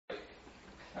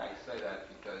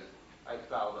because I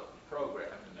fouled up the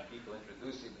program, and the people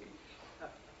introducing me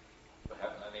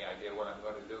haven't any idea what I'm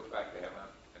going to do. In fact, they haven't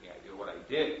any idea what I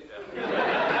did.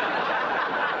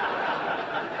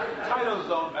 Titles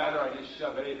don't matter. I just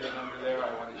shove anything under there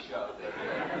I want to shove.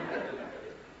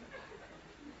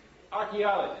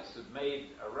 Archaeologists have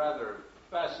made a rather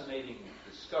fascinating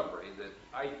discovery that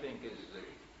I think is at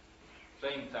the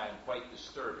same time quite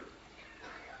disturbing.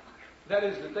 That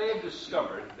is that they have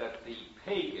discovered that the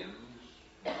pagans'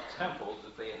 temples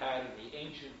that they had in the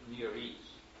ancient Near East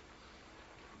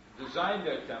designed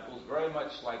their temples very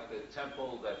much like the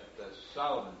temple that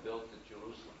Solomon built at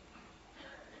Jerusalem.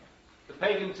 The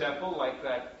pagan temple, like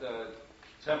that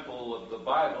temple of the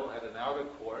Bible, had an outer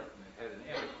court and it had an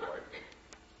inner court.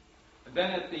 And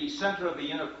then at the center of the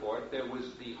inner court there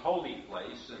was the holy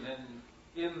place, and then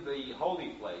in the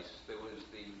holy place there was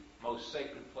the most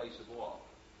sacred place of all.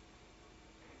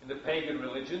 In the pagan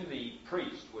religion, the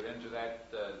priest would enter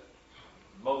that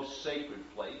most sacred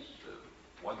place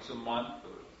once a month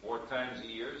or 4 times a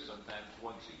year, sometimes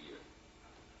once a year.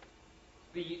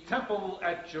 The temple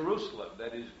at Jerusalem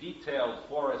that is detailed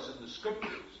for us in the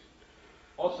scriptures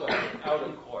also had an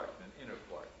outer court and an inner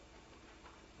court.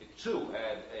 It too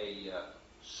had a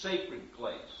sacred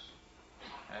place,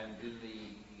 and in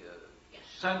the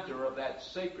center of that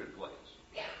sacred place,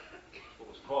 what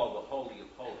was called the Holy of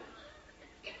Holies.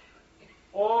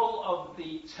 All of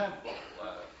the temple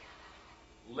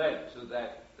led to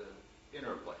that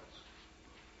inner place.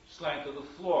 Slant of the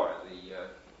floor, the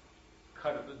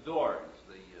cut of the doors,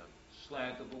 the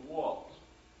slant of the walls,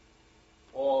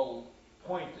 all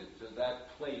pointed to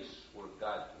that place where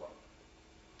God dwelt.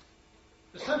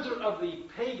 The center of the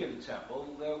pagan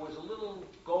temple, there was a little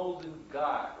golden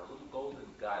god, or a little golden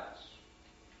goddess.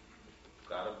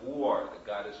 God of war, the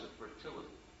goddess of fertility.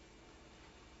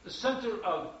 The center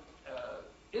of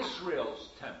Israel's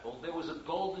temple, there was a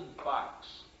golden box.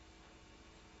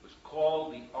 It was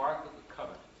called the Ark of the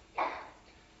Covenant.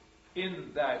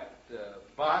 In that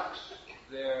box,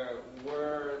 there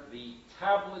were the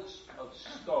tablets of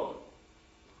stone,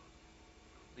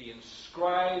 the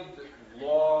inscribed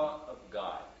law of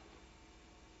God.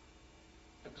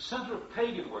 At the center of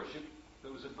pagan worship,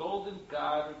 there was a golden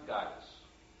god or goddess.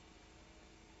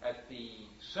 At the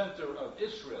center of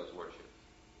Israel's worship,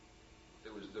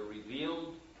 there was the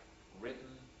revealed,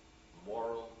 written,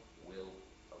 moral will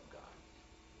of God.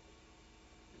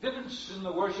 The difference in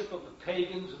the worship of the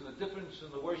pagans and the difference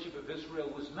in the worship of Israel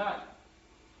was not,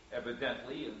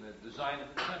 evidently, in the design of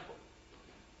the temple.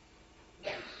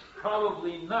 It's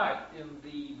probably not in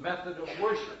the method of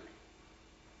worship.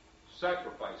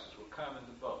 Sacrifices were common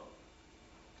to both.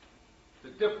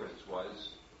 The difference was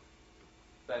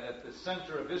that at the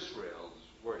center of Israel's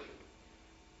worship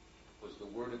was the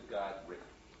Word of God written.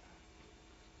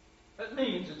 That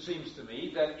means, it seems to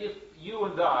me, that if you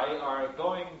and I are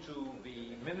going to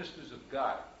be ministers of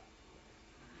God,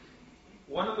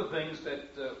 one of the things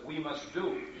that we must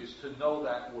do is to know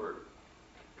that Word.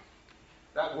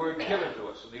 That Word given to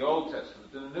us in the Old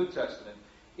Testament, in the New Testament,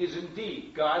 is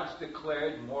indeed God's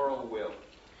declared moral will.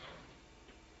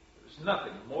 There's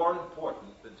nothing more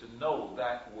important than to know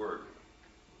that Word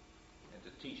and to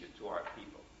teach it to our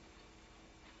people.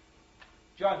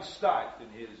 John Stott,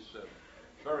 in his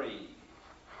very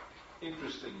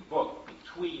interesting book,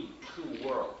 Between Two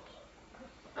Worlds,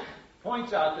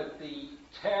 points out that the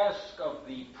task of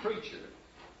the preacher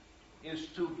is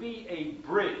to be a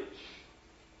bridge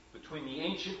between the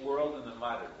ancient world and the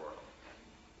modern world.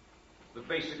 The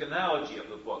basic analogy of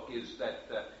the book is that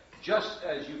just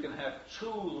as you can have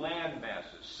two land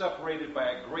masses separated by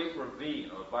a great ravine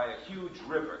or by a huge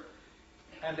river,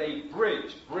 and a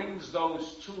bridge brings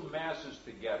those two masses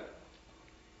together,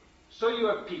 so you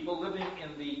have people living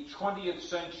in the 20th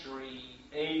century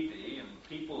A.D. and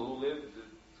people who lived in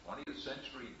the 20th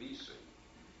century B.C.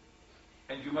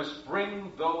 And you must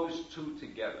bring those two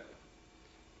together.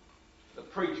 The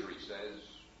preacher, he says,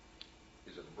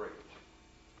 is a bridge.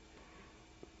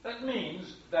 That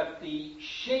means that the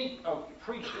shape of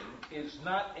preaching is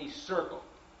not a circle.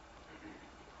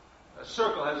 A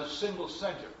circle has a single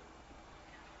center.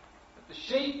 But the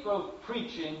shape of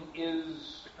preaching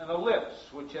is an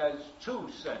ellipse, which has two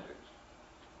centers.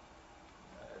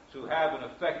 To have an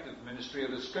effective ministry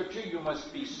of the Scripture, you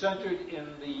must be centered in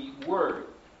the Word.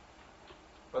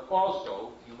 But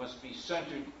also, you must be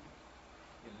centered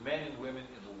in men and women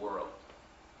in the world.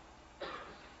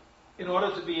 In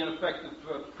order to be an effective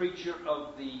preacher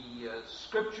of the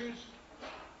Scriptures,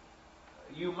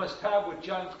 you must have what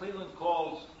John Cleveland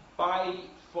calls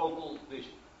bifocal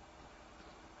vision.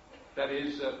 That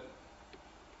is,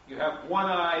 you have one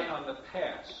eye on the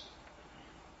past,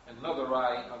 another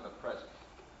eye on the present.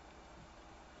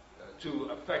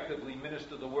 to effectively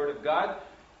minister the Word of God,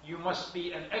 you must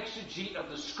be an exegete of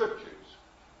the Scriptures,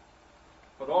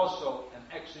 but also an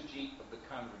exegete of the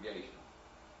congregation.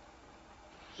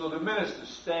 So the minister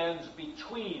stands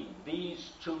between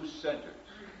these two centers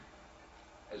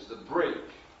as the bridge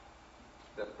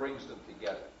that brings them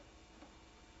together.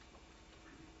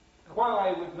 And while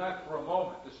I would not for a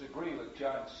moment disagree with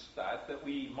John Stott that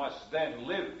we must then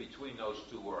live between those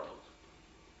two worlds,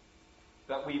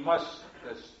 that we must,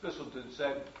 as Thistleton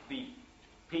said, be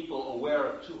people aware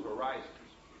of two horizons,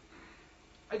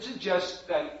 I'd suggest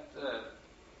that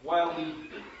while we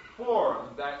form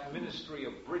that ministry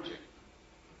of bridging,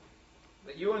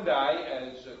 that you and I,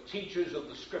 as teachers of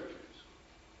the Scriptures,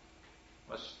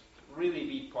 must really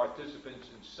be participants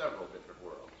in several different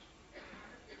worlds.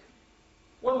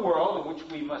 One world in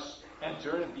which we must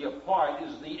enter and be a part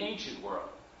is the ancient world.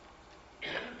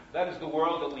 That is the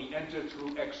world that we enter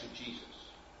through exegesis.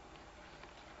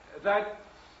 That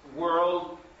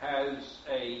world has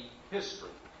a history.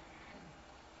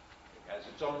 It has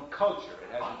its own culture.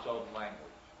 It has its own language.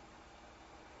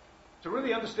 To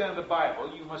really understand the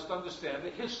Bible, you must understand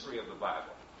the history of the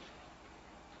Bible.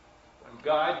 When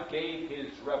God gave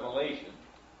his revelation,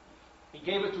 he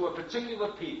gave it to a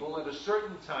particular people at a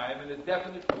certain time in a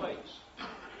definite place.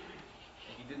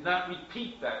 And he did not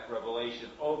repeat that revelation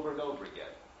over and over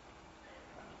again.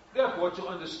 Therefore, to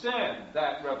understand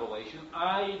that revelation,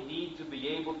 I need to be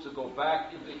able to go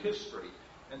back into history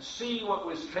and see what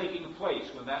was taking place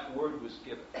when that word was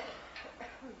given.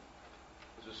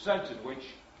 There's a sense in which,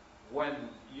 when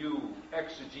you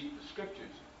exegete the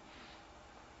Scriptures,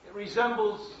 it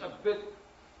resembles a bit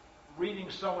reading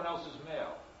someone else's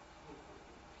mail.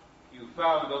 You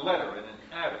found a letter in an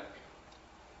attic,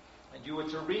 and you were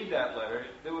to read that letter.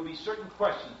 There would be certain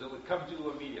questions that would come to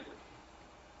you immediately.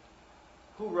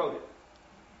 Who wrote it?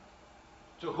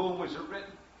 To whom was it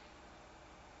written?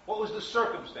 What was the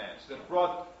circumstance that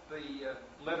brought the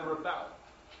letter about?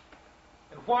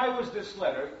 And why was this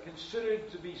letter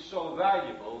considered to be so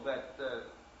valuable that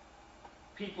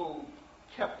people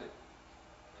kept it?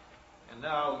 And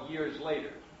now, years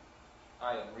later,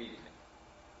 I am reading it.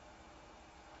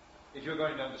 If you're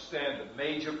going to understand the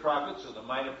major prophets or the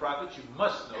minor prophets, you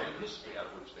must know the history out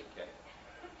of which they came.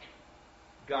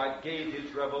 God gave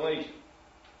his revelation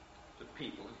to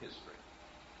people in history.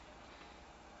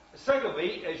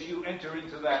 Secondly, as you enter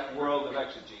into that world of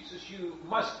exegesis, you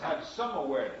must have some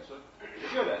awareness, or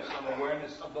should have some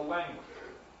awareness of the language.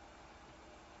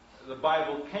 The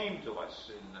Bible came to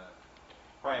us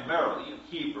primarily in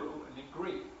Hebrew and in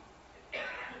Greek.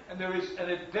 And there is an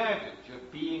advantage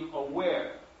of being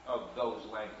aware of those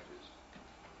languages.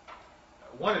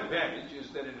 One advantage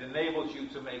is that it enables you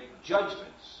to make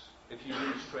judgments if you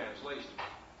use translation.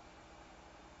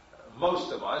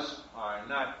 Most of us are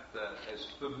not as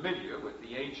familiar with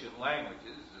the ancient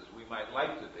languages as we might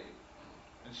like to be.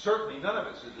 And certainly none of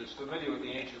us is as familiar with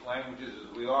the ancient languages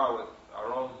as we are with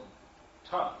our own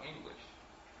tongue, English.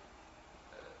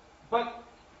 But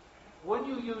when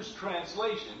you use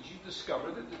translations, you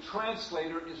discover that the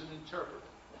translator is an interpreter.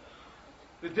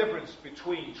 The difference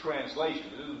between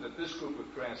translations is that this group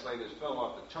of translators fell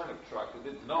off the turnip truck and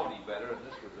didn't know any better, and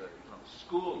this was a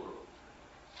school group.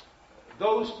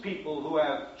 Those people who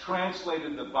have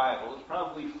translated the Bible have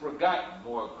probably forgotten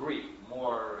more Greek,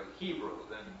 more Hebrew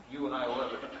than you and I will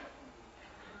ever know.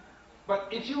 But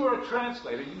if you are a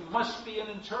translator, you must be an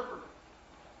interpreter.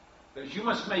 Because you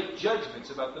must make judgments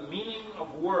about the meaning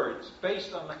of words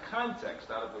based on the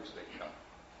context out of which they come.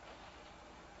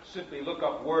 Simply look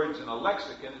up words in a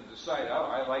lexicon and decide, oh,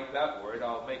 I like that word,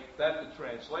 I'll make that the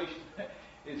translation,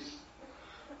 is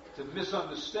to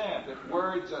misunderstand that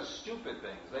words are stupid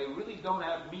things. They really don't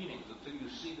have meanings until you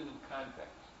see them in context.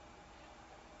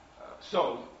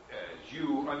 So, as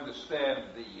you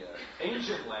understand the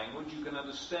ancient language, you can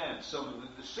understand some of the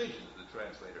decisions the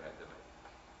translator had to make.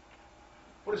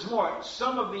 What is more,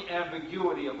 some of the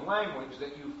ambiguity of language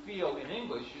that you feel in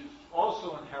English is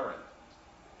also inherent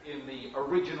in the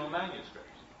original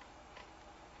manuscripts.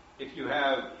 If you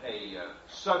have a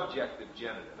subjective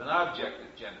genitive, an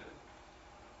objective genitive,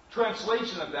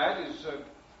 translation of that is,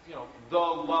 the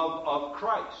love of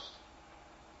Christ.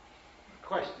 The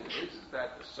question is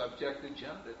that the subjective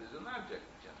genitive is an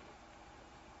objective genitive?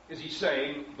 Is he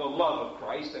saying the love of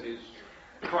Christ, that is,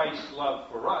 Christ's love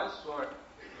for us, or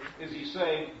is he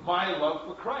saying my love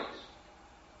for Christ?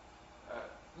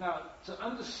 Now, to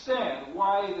understand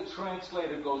why the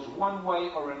translator goes one way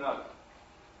or another,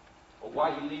 or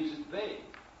why he leaves it vague,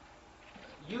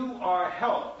 you are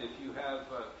helped if you have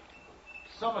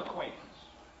some acquaintance,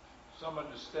 some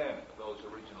understanding of those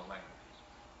original languages.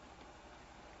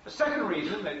 The second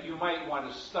reason that you might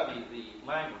want to study the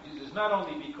languages is not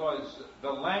only because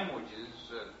the languages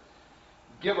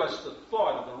give us the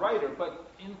thought of the writer, but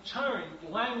in turn,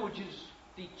 languages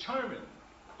determine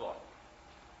thought.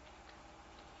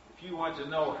 If you want to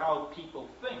know how people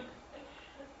think,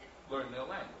 learn their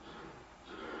language.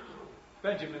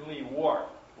 Benjamin Lee Ward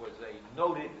was a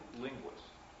noted linguist.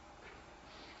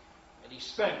 And he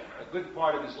spent a good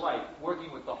part of his life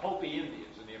working with the Hopi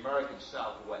Indians in the American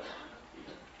Southwest.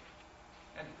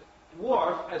 And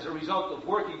Ward, as a result of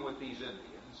working with these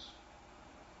Indians,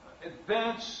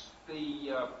 advanced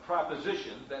the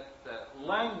proposition that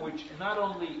language not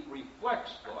only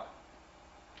reflects thought,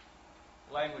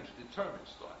 language determines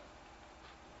thought.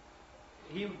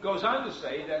 He goes on to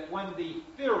say that when the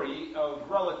theory of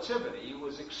relativity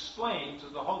was explained to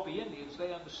the Hopi Indians,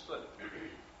 they understood it.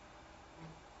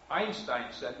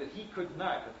 Einstein said that he could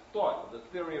not have thought of the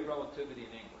theory of relativity in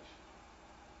English.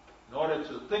 In order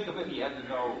to think of it, he had to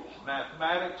know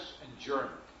mathematics and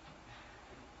German.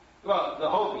 Well, the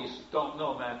Hopis don't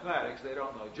know mathematics, they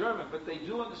don't know German, but they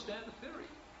do understand the theory.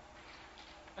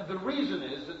 And the reason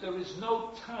is that there is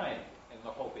no time in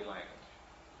the Hopi language.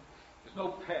 There's no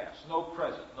past, no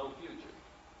present, no future.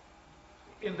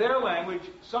 In their language,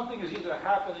 something is either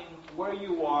happening where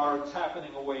you are, or it's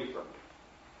happening away from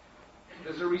you.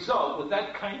 As a result, with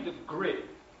that kind of grid,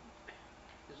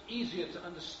 it's easier to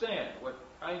understand what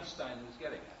Einstein was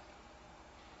getting at.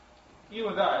 You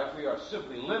and I, if we are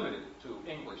simply limited to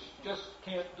English, just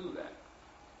can't do that.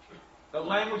 The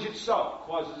language itself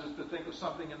causes us to think of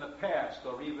something in the past,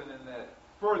 or even in the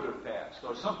further past,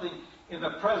 or something in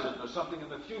the present, or something in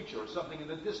the future, or something in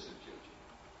the distant future.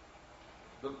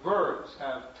 The verbs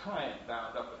have time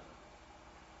bound up in them.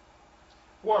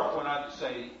 Worf went on to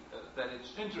say that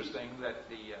it's interesting that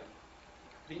the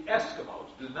Eskimos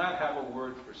do not have a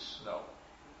word for snow.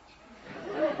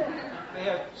 They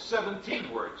have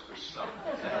 17 words for snow.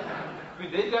 I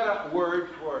mean, they've got a word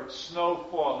for snow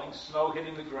falling, snow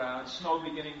hitting the ground, snow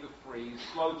beginning to freeze,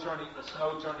 snow turning to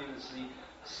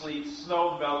sleet,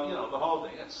 snow melt, the whole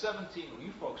thing. That's 17. Well,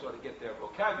 you folks ought to get their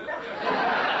vocabulary.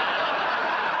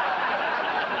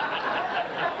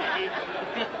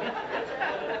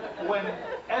 When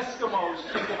Eskimos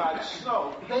think about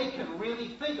snow, they can really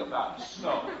think about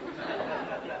snow.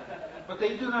 But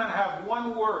they do not have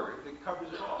one word that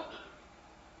covers it all.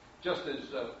 Just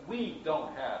as we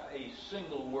don't have a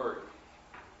single word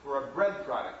for a bread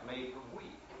product made from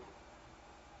wheat.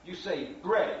 You say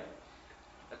bread,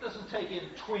 that doesn't take in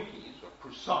Twinkies or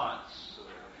croissants.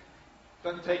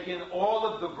 Doesn't take in all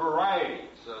of the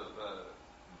varieties of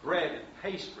bread and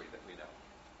pastry that we know.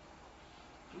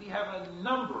 We have a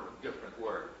number of different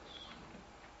words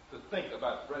to think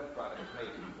about bread products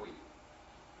made from wheat.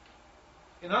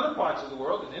 In other parts of the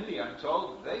world, in India, I'm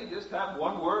told, they just have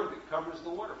one word that covers the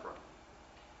waterfront.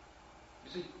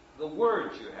 You see, the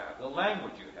words you have, the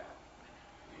language you have,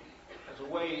 as a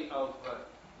way of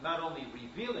not only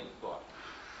revealing thought,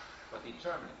 but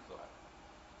determining thought.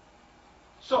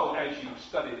 So, as you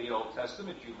study the Old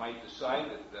Testament, you might decide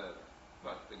that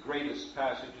the greatest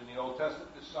passage in the Old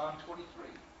Testament is Psalm 23.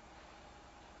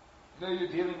 There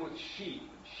you're dealing with sheep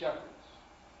and shepherds.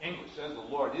 English says, the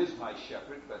Lord is my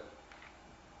shepherd, but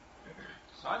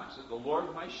Simon said, the Lord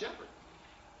is my shepherd.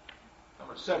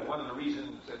 Someone said one of the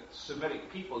reasons that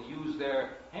Semitic people use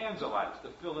their hands a lot is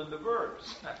to fill in the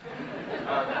verbs.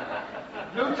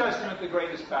 New Testament, the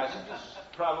greatest passage is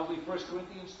probably 1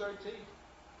 Corinthians 13,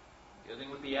 dealing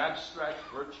with the abstract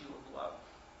virtue of love.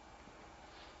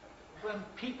 When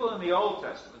people in the Old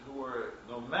Testament who were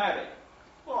nomadic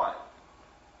thought,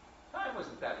 time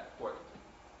wasn't that important.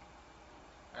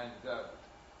 And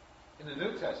in the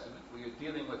New Testament, we are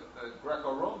dealing with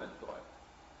Greco-Roman thought.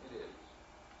 It is.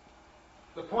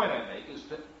 The point I make is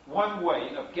that one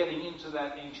way of getting into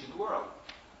that ancient world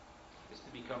is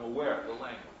to become aware of the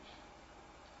language.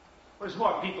 What is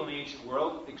more, people in the ancient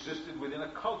world existed within a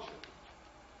culture.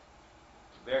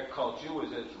 Their culture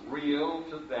was as real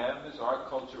to them as our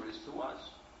culture is to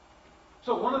us.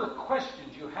 So one of the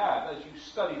questions you have as you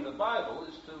study the Bible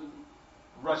is to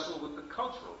wrestle with the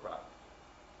cultural problem.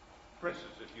 For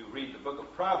instance, if you read the book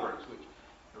of Proverbs, which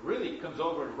really comes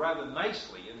over rather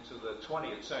nicely into the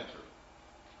 20th century,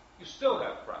 you still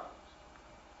have problems.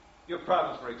 You have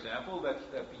problems, for example, that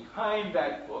behind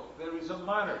that book there is a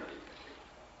monarchy.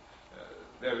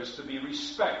 There is to be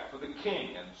respect for the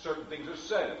king, and certain things are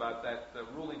said about that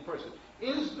ruling person.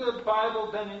 Is the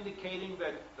Bible then indicating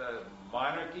that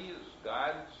monarchy is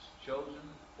God's chosen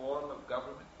form of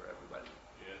government for everybody?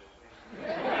 Yes.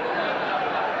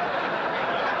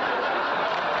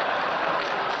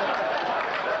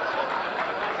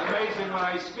 It's amazing when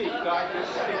I speak, God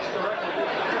just speaks directly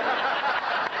to me.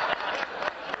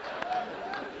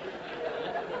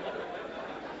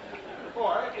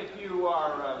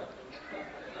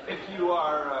 you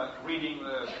are reading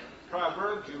the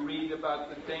Proverbs, you read about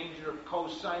the danger of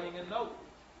co-signing a note.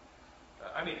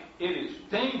 It is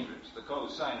dangerous to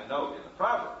co-sign a note in the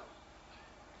Proverbs.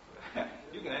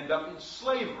 You can end up in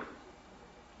slavery.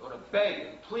 Go to beg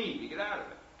and plead to get out of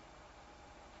it.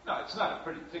 No, it's not a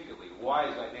particularly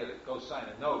wise idea to go sign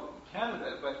a note in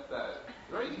Canada, but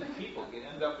very few people can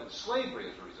end up in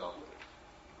slavery as a result of it.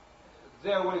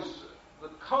 There was the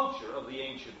culture of the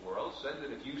ancient world said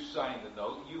that if you signed the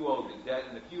note, you owed the debt,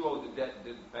 and if you owed the debt and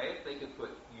didn't pay it, they could put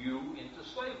you into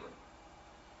slavery.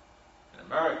 In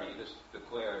America, you just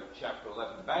declare Chapter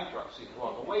 11 bankruptcy and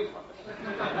walk away from it.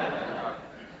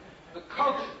 The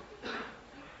culture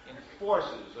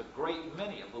enforces a great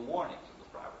many of the warnings of the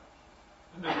Proverbs.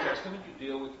 In the New Testament, you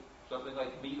deal with something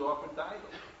like meat offered to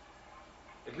idols.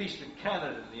 At least in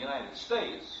Canada and the United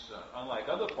States, unlike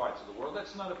other parts of the world,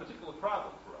 that's not a particular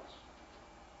problem for us.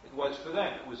 It was for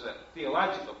them. It was a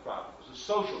theological problem. It was a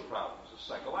social problem. It was a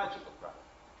psychological problem.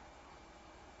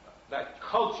 That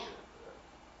culture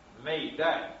made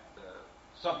that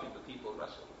something that people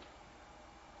wrestle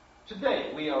with.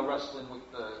 Today, we are wrestling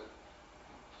with the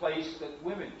place that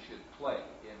women should play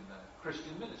in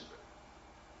Christian ministry.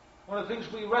 One of the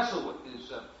things we wrestle with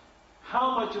is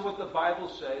how much of what the Bible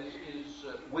says is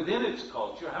within its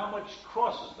culture, how much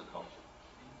crosses the culture.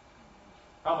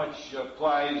 How much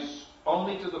applies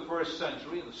only to the first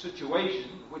century and the situation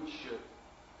in which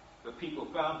the people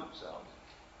found themselves.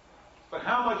 But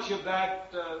how much of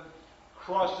that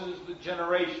crosses the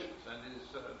generations and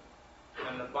is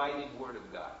an abiding Word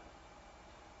of God.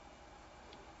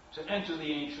 To enter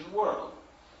the ancient world,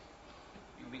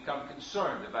 you become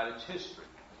concerned about its history,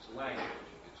 its language,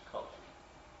 its culture.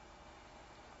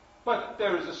 But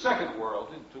there is a second world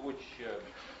into which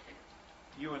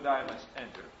you and I must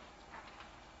enter.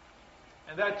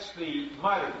 And that's the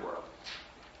modern world.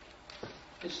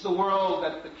 It's the world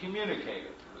that the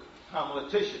communicator, the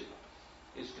homiletician,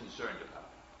 is concerned about.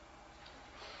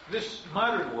 This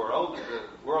modern world,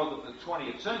 the world of the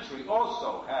 20th century,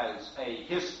 also has a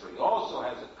history, also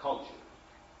has a culture,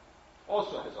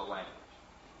 also has a language.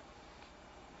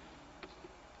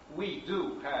 We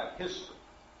do have history.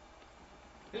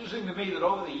 Interesting to me that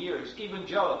over the years,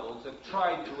 evangelicals have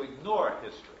tried to ignore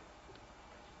history.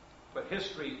 But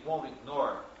history won't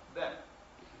ignore them.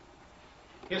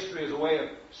 History is a way of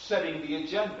setting the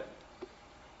agenda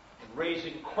and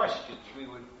raising questions we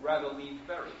would rather leave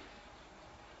buried.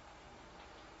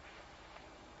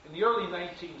 In the early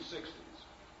 1960s,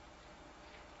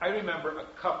 I remember a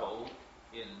couple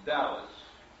in Dallas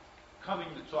coming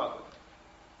to talk with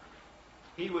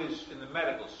me. He was in the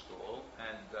medical school,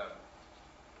 and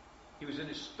he was in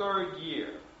his third year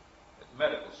at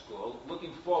medical school,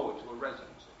 looking forward to a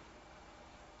residency.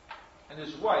 And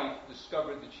his wife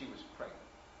discovered that she was pregnant.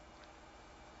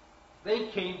 They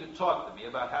came to talk to me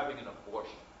about having an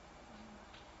abortion.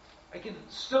 I can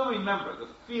still remember the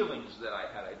feelings that I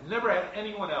had. I'd never had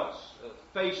anyone else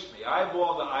face me,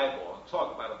 eyeball to eyeball, and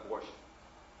talk about abortion.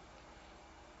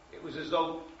 It was as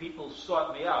though people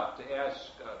sought me out to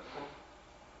ask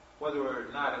whether or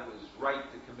not it was right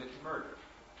to commit murder.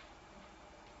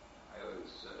 I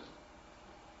was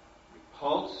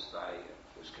repulsed. I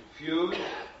was confused.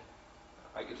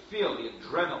 I could feel the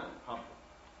adrenaline pumping.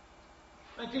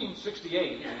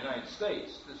 1968 in the United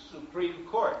States, the Supreme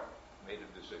Court made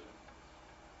a decision.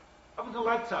 Up until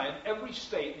that time, every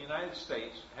state in the United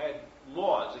States had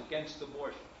laws against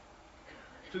abortion.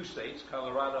 Two states,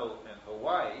 Colorado and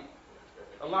Hawaii,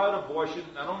 allowed abortion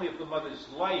not only if the mother's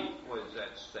life was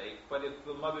at stake, but if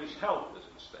the mother's health was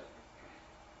at stake.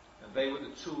 And they were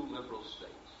the two liberal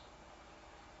states.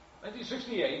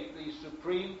 1968, the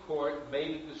Supreme Court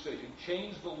made a decision,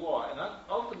 changed the law, and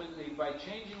ultimately, by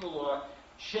changing the law,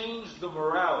 changed the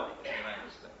morality of the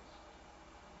United States.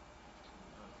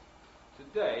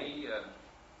 Today,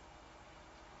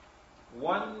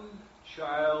 one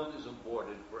child is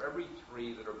aborted for every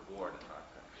 3 that are born in our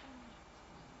country.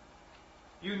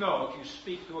 You know, if you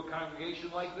speak to a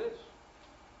congregation like this,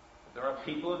 there are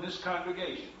people in this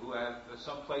congregation who have,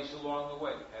 someplace along the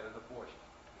way, had an abortion.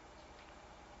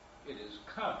 It is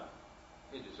common.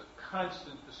 It is a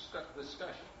constant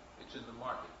discussion. It's in the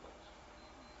marketplace.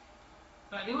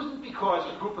 Now, it wasn't because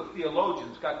a group of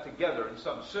theologians got together in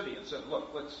some city and said, look,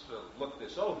 let's look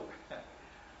this over.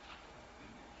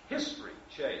 History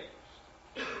changed.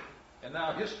 And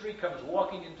now history comes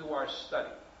walking into our study.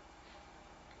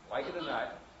 Like it or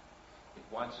not, it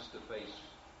wants us to face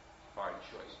hard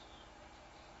choices.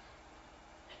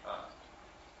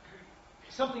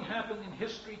 Something happened in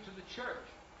history to the church.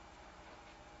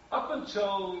 Up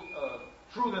until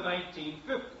through the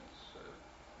 1950s,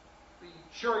 the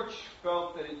church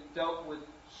felt that it dealt with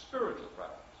spiritual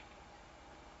problems.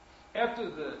 After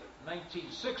the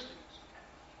 1960s,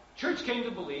 church came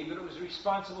to believe that it was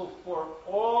responsible for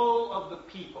all of the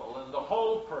people and the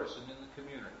whole person in the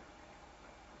community.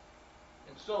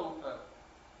 And so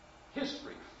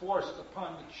history forced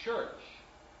upon the church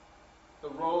the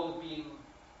role of being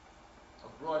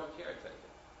a broad caretaker.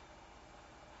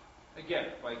 Again,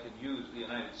 if I could use the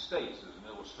United States as an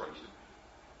illustration,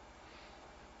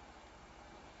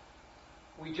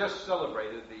 we just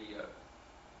celebrated the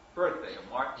birthday of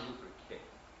Martin Luther King.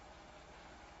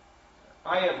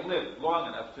 I have lived long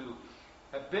enough to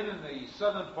have been in the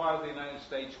southern part of the United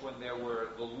States when there were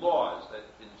the laws that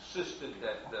insisted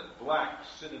that the blacks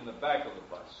sit in the back of the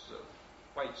bus,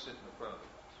 whites sit in the front of the bus.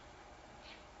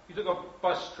 You took a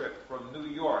bus trip from New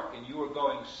York and you were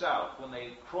going south. When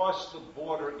they crossed the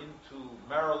border into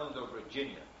Maryland or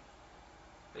Virginia,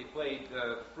 they played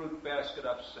Fruit Basket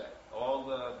Upset. All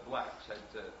the blacks had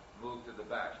to move to the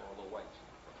back, all the whites in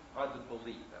the front. Hard to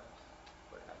believe that was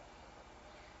what happened.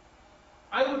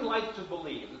 I would like to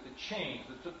believe that the change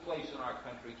that took place in our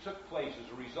country took place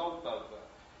as a result of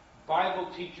Bible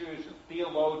teachers and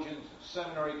theologians and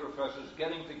seminary professors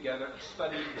getting together and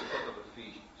studying the book of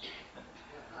Ephesians.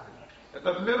 That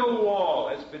the middle wall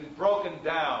has been broken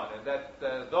down and that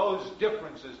those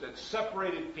differences that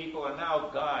separated people are now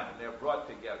gone and they're brought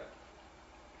together.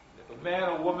 If a man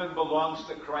or woman belongs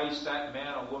to Christ, that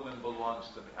man or woman belongs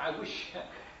to me. I wish that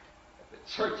the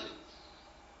churches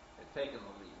had taken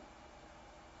the lead,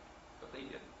 but they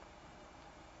didn't.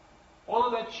 All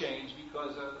of that changed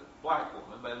because a black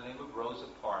woman by the name of Rosa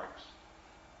Parks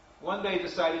one day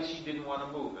decided she didn't want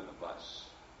to move in the bus.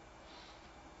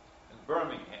 In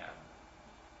Birmingham,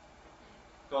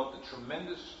 felt the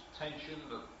tremendous tension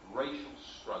of racial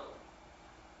struggle.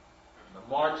 And the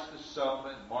March to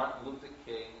Selma and Martin Luther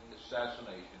King, the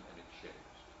assassination, and it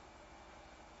changed.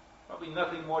 Probably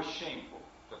nothing more shameful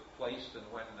took place than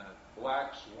when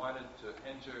blacks wanted to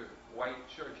enter white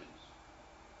churches.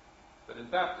 But in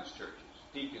Baptist churches,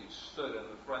 deacons stood on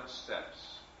the front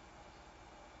steps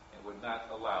and would not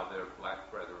allow their black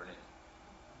brethren in.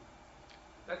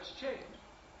 That's changed.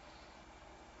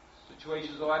 The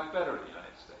situation's a lot better in the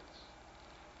United States.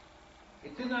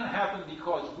 It did not happen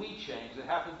because we changed. It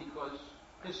happened because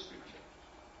history changed.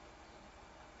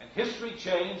 And history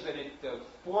changed, and it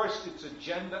forced its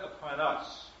agenda upon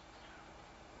us.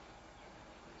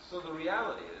 So the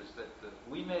reality is that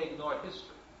we may ignore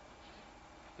history.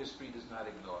 History does not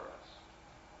ignore us.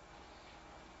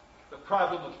 The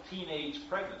problem of teenage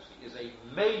pregnancy is a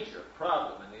major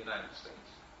problem in the United States.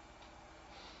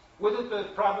 With it, the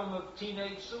problem of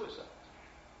teenage suicide.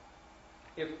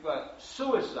 If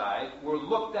suicide were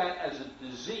looked at as a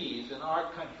disease in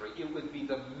our country, it would be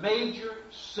the major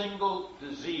single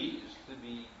disease to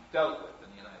be dealt with in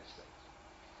the United States.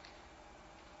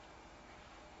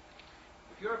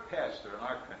 If you're a pastor in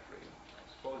our country, I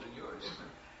suppose in yours,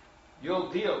 you'll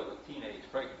deal with teenage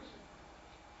pregnancy.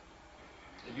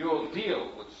 And you'll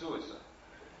deal with suicide.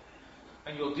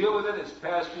 And you'll deal with it as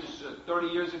pastors 30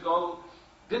 years ago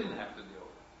didn't have to deal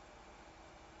with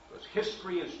it. Because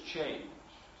history has changed.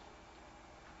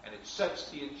 And it sets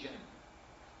the agenda.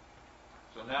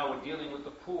 So now we're dealing with the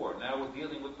poor. Now we're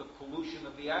dealing with the pollution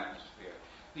of the atmosphere.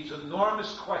 These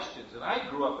enormous questions. And I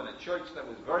grew up in a church that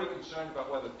was very concerned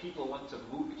about whether people went to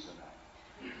movies or not.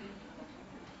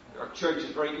 Our church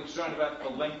is very concerned about the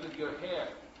length of your hair.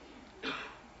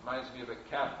 Reminds me of a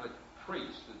Catholic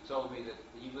priest who told me that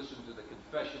he listened to the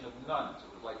confession of nuns.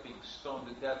 It was like being stoned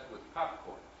to death with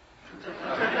popcorn.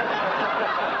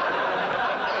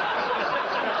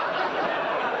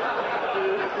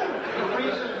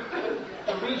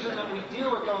 The reason that we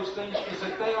deal with those things is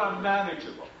that they are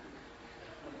manageable.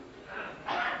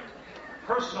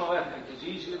 Personal ethic is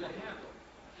easier to handle.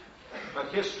 But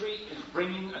history is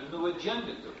bringing a new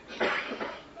agenda to it.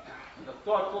 And the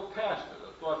thoughtful pastor,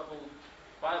 the thoughtful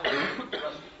Bible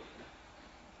teacher,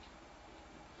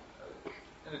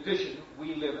 in addition,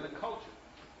 we live in a culture.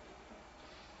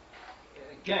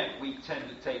 Again, we tend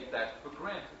to take that for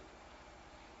granted.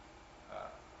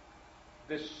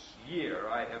 This year,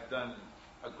 I have done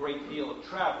a great deal of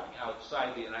traveling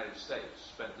outside the United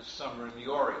States. Spent the summer in the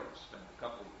Orient. Spent a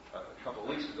couple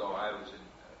weeks ago, I was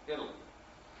in Italy.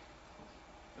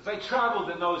 As I traveled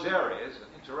in those areas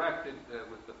and interacted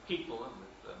with the people and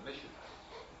with the missionaries,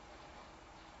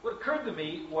 what occurred to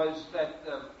me was that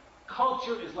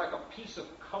culture is like a piece of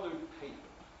colored paper.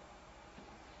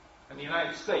 In the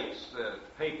United States, the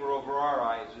paper over our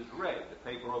eyes is red. The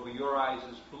paper over your eyes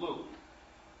is blue.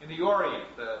 In the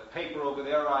Orient, the paper over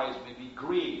their eyes may be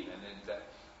green. And in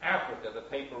Africa, the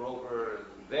paper over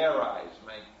their eyes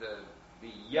might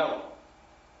be yellow.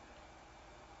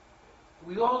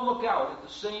 We all look out at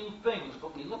the same things,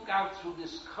 but we look out through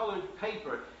this colored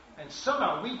paper, and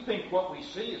somehow we think what we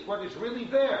see is what is really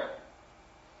there.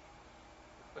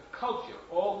 But culture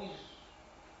always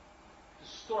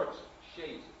distorts it,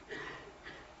 shades it.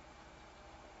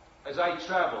 As I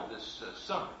traveled this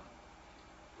summer,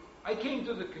 I came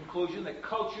to the conclusion that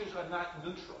cultures are not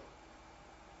neutral.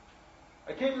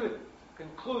 I came to the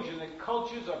conclusion that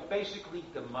cultures are basically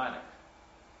demonic.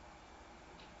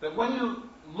 That when you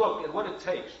look at what it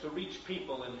takes to reach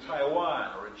people in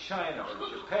Taiwan or in China or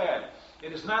in Japan,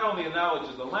 it is not only a knowledge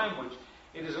of the language,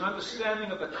 it is an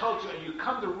understanding of the culture, and you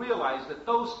come to realize that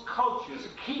those cultures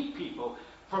keep people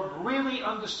from really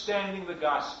understanding the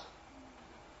gospel.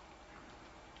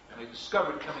 And I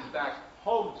discovered coming back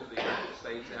home to the United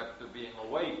States after being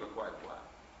away for quite a while,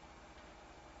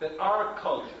 that our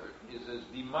culture is as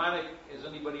demonic as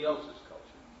anybody else's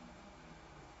culture.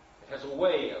 It has a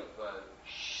way of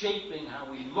shaping how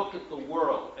we look at the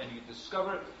world, and you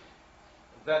discover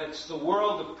that it's the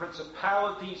world of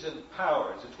principalities and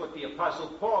powers. It's what the Apostle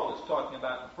Paul is talking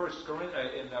about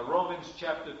in Romans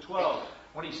chapter 12,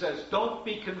 when he says, don't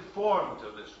be conformed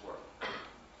to this world.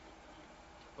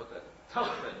 But the tough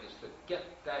thing is to get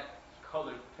that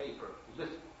colored paper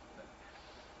lifted.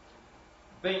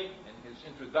 Bateman, in his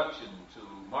introduction to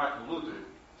Martin Luther,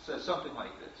 says something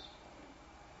like this.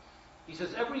 He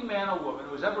says, every man or woman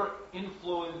who has ever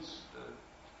influenced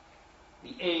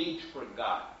the age for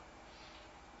God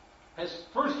has,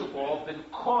 first of all, been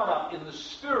caught up in the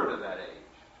spirit of that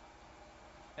age,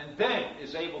 and then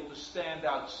is able to stand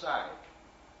outside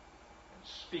and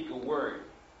speak a word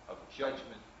of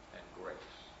judgment and grace.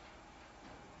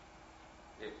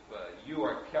 If you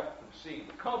are kept from seeing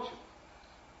the culture,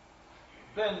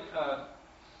 then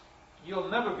you'll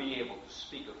never be able to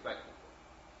speak effectively.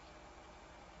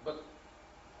 But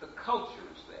the culture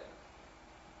is there.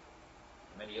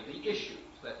 Many of the issues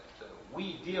that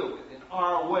we deal with in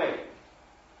our way,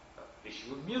 the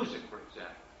issue of music, for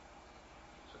example,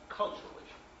 it's a cultural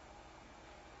issue.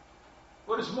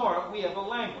 What is more, we have a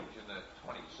language in the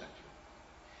 20th century.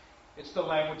 It's the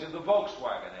language of the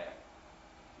Volkswagen ad.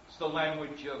 It's the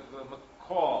language of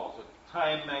McCall's, of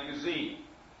Time magazine.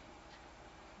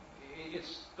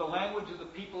 It's the language of the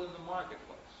people in the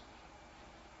marketplace.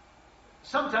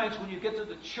 Sometimes when you get to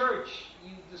the church,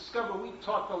 you discover we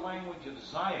talk the language of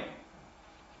Zion,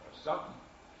 or something.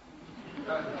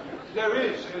 There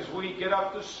is, as we get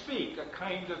up to speak, a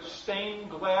kind of stained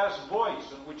glass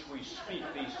voice in which we speak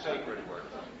these sacred words.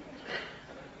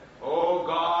 O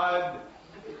God,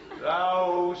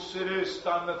 thou who sittest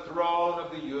on the throne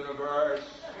of the universe,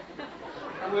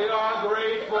 we are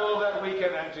grateful that we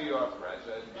can enter your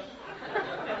presence.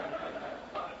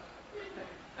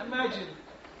 Imagine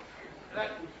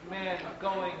that man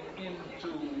going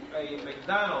into a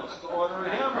McDonald's to order a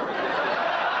hamburger.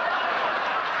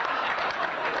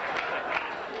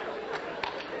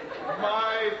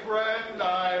 My friend,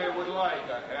 I would like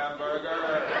a hamburger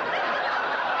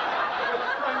with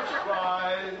French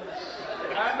fries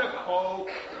and a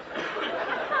Coke.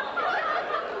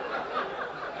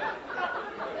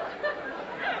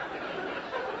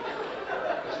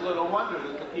 It's little wonder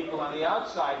that the people on the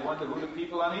outside wonder who the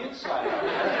people on the inside are.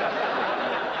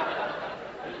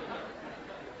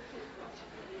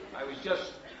 I was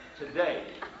just today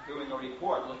doing a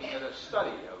report looking at a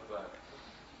study of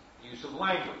use of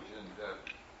language, and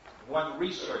one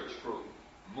research group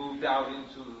moved out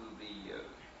into the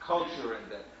culture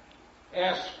and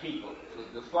asked people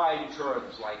to define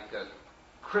terms like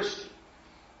Christian,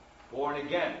 born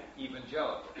again,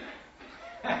 evangelical.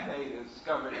 And they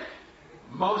discovered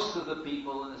most of the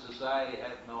people in the society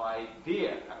had no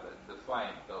idea how to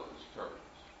define those terms.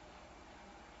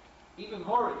 Even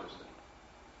more interesting,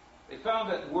 they found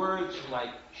that words like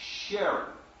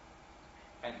sharing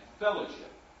and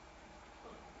fellowship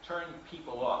turned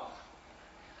people off.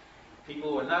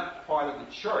 People who are not part of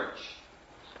the church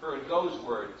heard those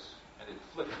words and it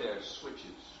flipped their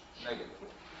switches negatively.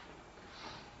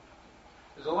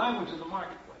 There's a language in the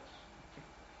marketplace.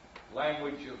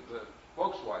 Language of the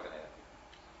Volkswagen ad.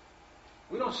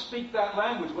 We don't speak that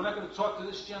language. We're not going to talk to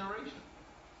this generation.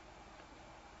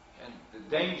 And the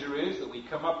danger is that we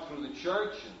come up through the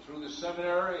church and through the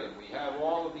seminary and we have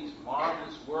all of these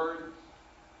marvelous words.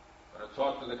 We're going to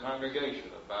talk to the congregation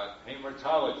about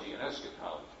hamartology and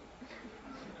eschatology.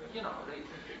 You know,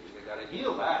 they got to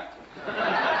heal that.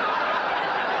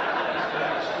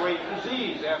 Straight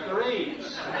disease after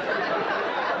AIDS.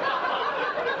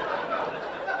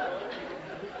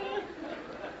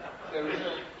 There is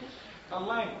a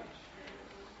language.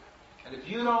 And if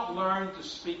you don't learn to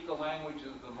speak the language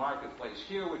of the marketplace,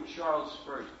 hear what Charles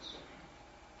Spurgeon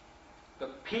said. The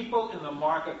people in the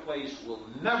marketplace will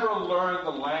never learn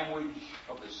the language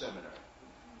of the seminary.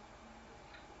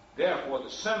 Therefore,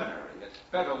 the seminary has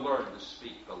better learn to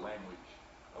speak the language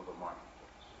of the marketplace.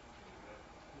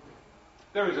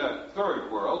 There is a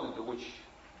third world into which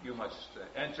you must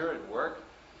enter and work.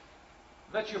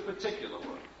 That's your particular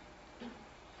world.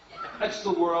 That's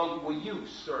the world where you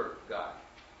serve God.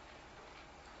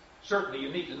 Certainly,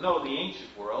 you need to know the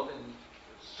ancient world, and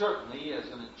certainly, as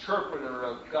an interpreter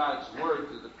of God's word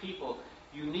to the people,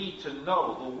 you need to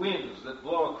know the winds that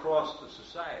blow across the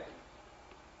society.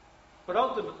 But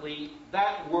ultimately,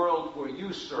 that world where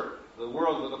you serve, the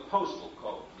world with the postal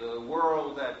code, the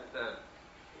world at,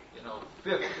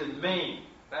 Fifth and Main,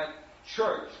 that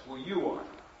church where you are,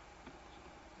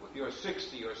 with your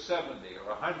 60 or 70 or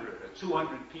 100 or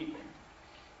 200 people,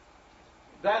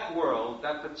 that world,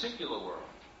 that particular world,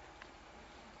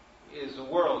 is a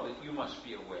world that you must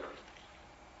be aware of.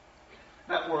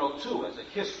 That world, too, has a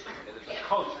history, it has a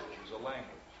culture, it has a language.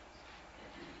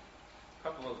 A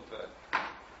couple of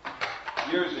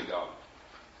years ago,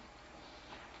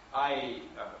 I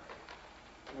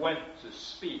went to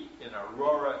speak in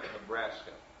Aurora,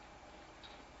 Nebraska.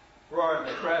 Aurora,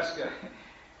 Nebraska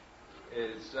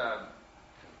is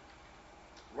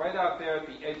right out there at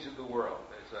the edge of the world.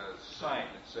 There's a sign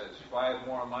that says 5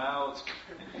 more miles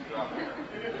and you drop there.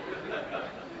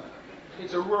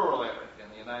 It's a rural area in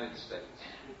the United States.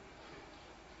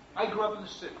 I grew up in the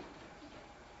city.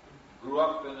 Grew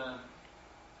up in a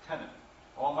tenement.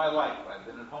 All my life I've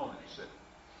been at home in the city.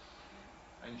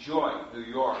 I enjoyed New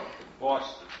York and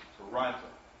Boston, Toronto.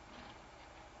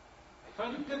 I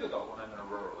find it difficult when I'm in a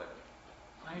rural area.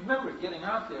 I remember getting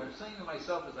out there and saying to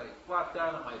myself as I flopped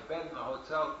down on my bed in the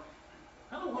hotel,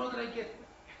 how in the world did I get here?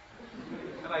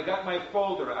 And I got my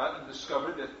folder out and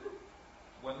discovered that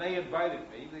when they invited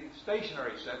me, the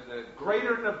stationery said the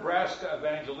Greater Nebraska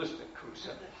Evangelistic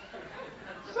Crusade.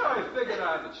 So I figured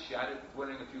I'd have a shot at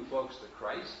winning a few folks to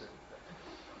Christ. And,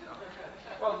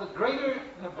 well, the Greater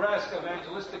Nebraska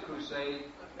Evangelistic Crusade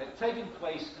had taken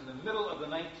place in the middle of the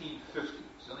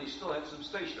 1950s, and they still had some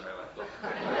stationery left over.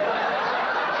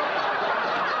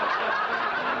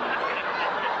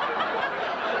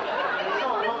 So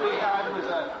what we had was a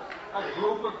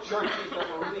group of churches that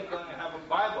were really going to have a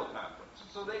Bible conference.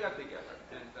 So they got together,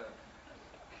 and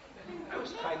I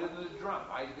was tied into the drum.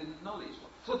 I didn't know these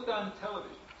ones. Flipped on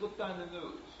television, flipped on the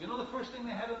news. You know the first thing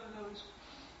they had on the news?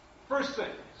 First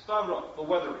thing, started off, the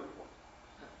weather report.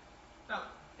 Now,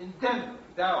 in Denver,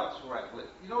 Dallas, where I live,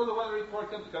 you know where the weather report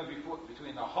comes? It comes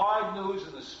between the hard news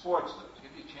and the sports news.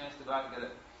 Give you a chance to go out and get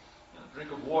a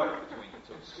drink of water between the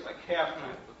two. It's like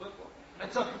halftime of the football.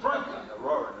 That's up front on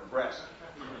Aurora, Nebraska.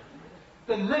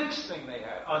 The next thing they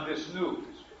had on this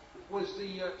news was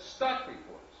the stock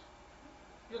reports.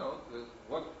 You know,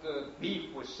 what the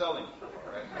beef was selling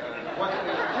for, and what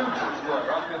the futures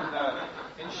were up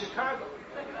in Chicago.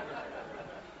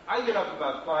 I get up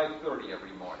about 5:30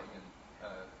 every morning, and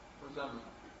as I'm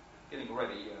getting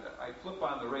ready, I flip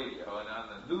on the radio, and on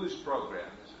the news program,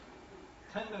 there's a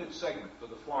 10-minute segment for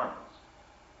the farmers.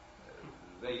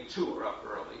 They, too, are up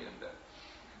early,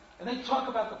 and they talk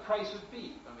about the price of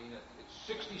beef. I mean, it's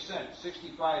 60 cents,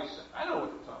 65 cents. I know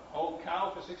what they're talking about. Whole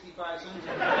cow for 65 cents?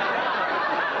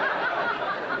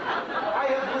 I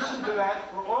have listened to that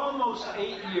for almost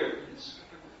 8 years.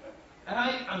 And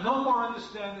I'm no more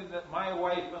understanding that my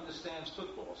wife understands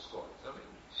football scores. I mean,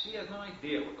 she has no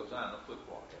idea what goes on in a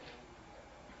football game.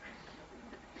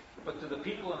 But to the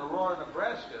people in Aurora,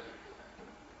 Nebraska,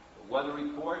 the weather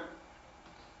report,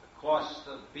 the cost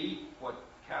of beef, what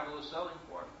cattle are selling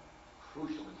for,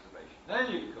 crucial information.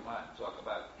 Then you can come on and talk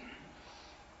about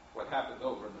what happened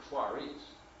over in the Far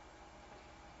East.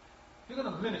 If you're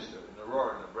going to minister in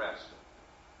Aurora, Nebraska,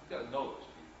 you've got to know those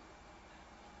people.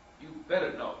 You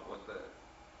better know what the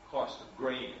cost of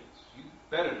grain is. You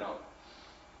better know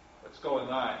what's going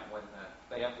on when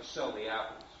they have to sell the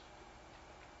apples.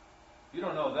 If you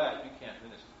don't know that, you can't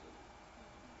minister to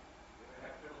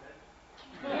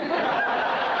them.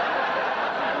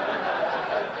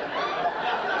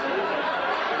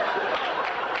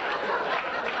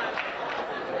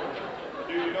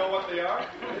 Do you know what they are?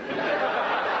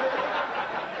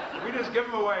 We just give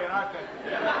them away in our country.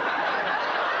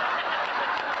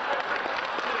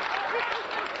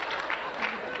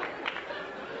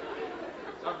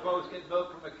 Some folks get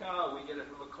milk from a cow, we get it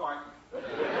from a carton.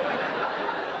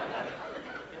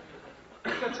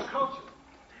 That's a culture.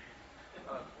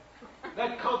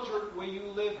 That culture where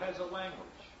you live has a language.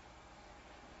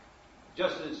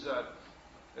 Just as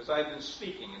I've been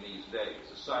speaking in these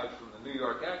days, aside from the New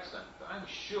York accent, I'm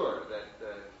sure that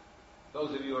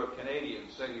those of you who are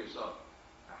Canadians say to yourself,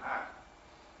 aha,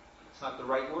 It's not the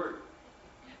right word.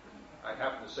 I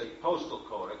happen to say postal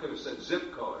code. I could have said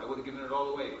zip code. I would have given it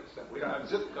all away. We don't have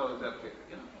zip codes up here.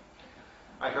 You know.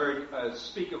 I heard a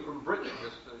speaker from Britain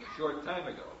just a short time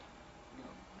ago,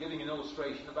 giving an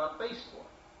illustration about baseball.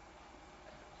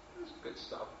 It was good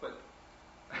stuff, but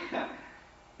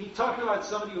he talked about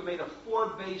somebody who made a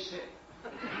 4-base hit. You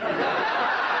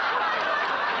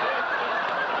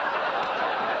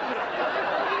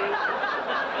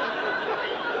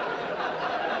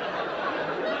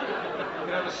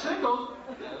can have a single,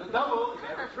 you can have a double, you can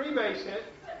have a 3-base hit.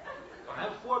 Don't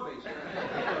have a 4-base hit.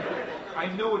 I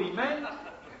knew what he meant.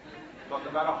 Talking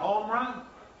about a home run.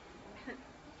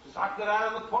 Socked it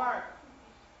out of the park.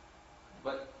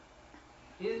 But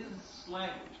his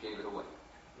language gave it away.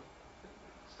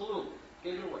 Just a little bit.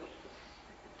 Gave it away.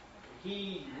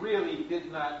 He really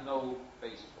did not know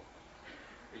baseball.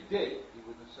 If he did, he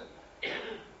wouldn't have said that.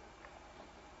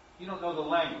 You don't know the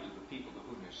language of the people to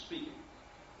whom you're speaking.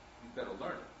 You better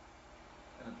learn it.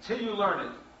 And until you learn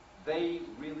it, they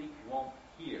really won't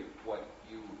hear what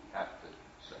you have to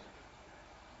say.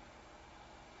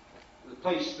 The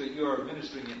place that you're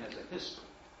ministering in has a history.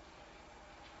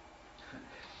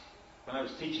 When I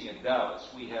was teaching at Dallas,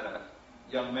 we had a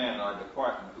young man in our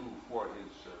department who, for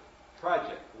his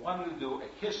project, wanted to do a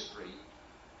history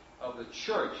of the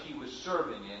church he was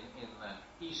serving in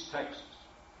East Texas.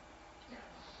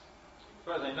 As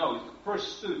far as I know, he's the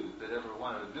first student that ever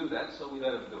wanted to do that, so we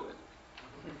let him do it.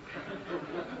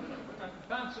 I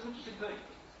found some interesting things.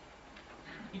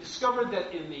 He discovered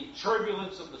that in the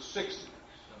turbulence of the 60s,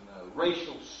 and the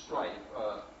racial strife,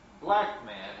 a black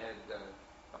man had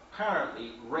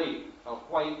apparently raped a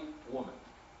white woman.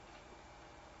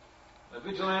 The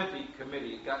vigilante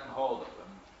committee had gotten hold of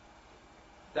him,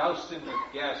 doused him with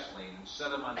gasoline, and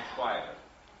set him on fire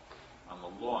on the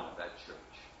lawn of that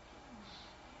church.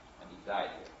 And he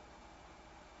died there.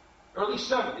 Early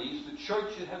 70s, the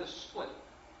church had had a split.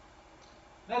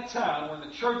 In that town, when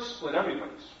the church split,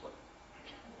 everybody split.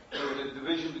 There was a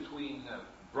division between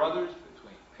brothers,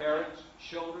 between parents,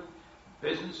 children,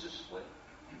 businesses split.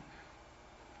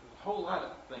 There was a whole lot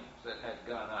of things that had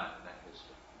gone on in that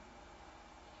history.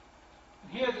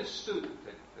 And here this student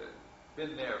had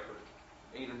been there for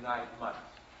 8 or 9 months.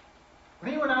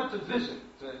 When he went out to visit,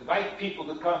 to invite people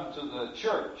to come to the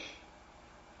church,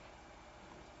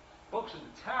 folks in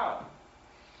the town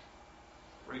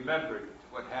remembered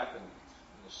what happened in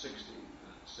the 60s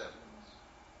and the 70s.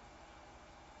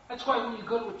 That's why when you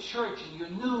go to a church and you're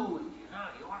new and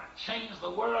you want to change the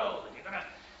world and you're going to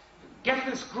get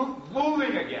this group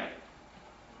moving again,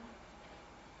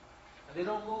 and they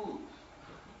don't move.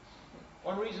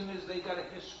 One reason is they got a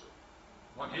history.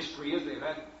 One history is they've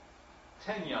had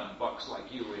 10 young bucks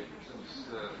like you in since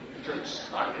the church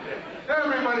started.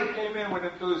 Everybody came in with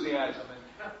enthusiasm,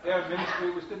 and their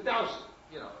ministry was to douse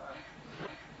it,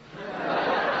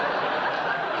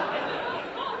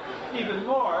 Even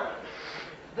more,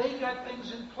 they got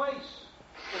things in place.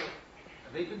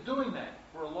 And they've been doing that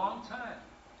for a long time.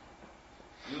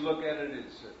 You look at it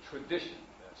as a tradition,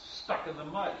 stuck in the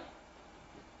mud.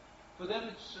 For them,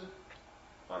 it's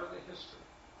part of their history.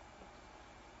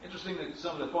 Interesting that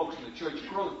some of the folks in the church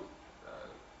growth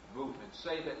movement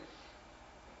say that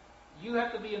you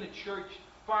have to be in a church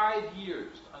 5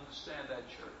 years to understand that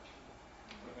church.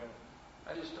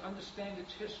 That is, to understand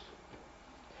its history.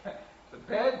 The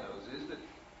bad news is that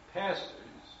pastors,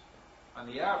 on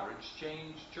the average,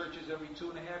 change churches every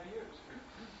 2.5 years.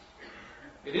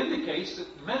 It indicates that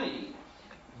many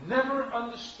never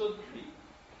understood the people,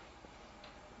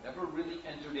 never really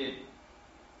entered in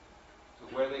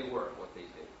to where they were, what they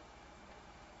did.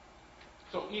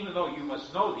 So even though you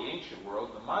must know the ancient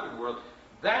world, the modern world,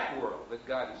 that world that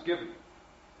God has given you,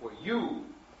 where you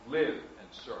live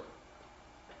and serve,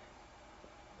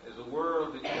 is a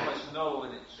world that you must know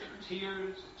in its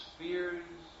tears, its fears,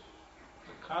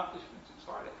 its accomplishments, its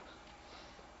heartaches.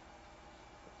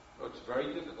 So it's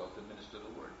very difficult to minister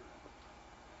the word.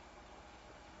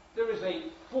 There is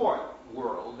a fourth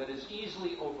world that is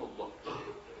easily overlooked.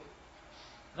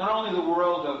 Not only the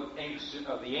world of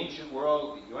the ancient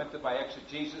world that you enter by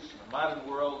exegesis, the modern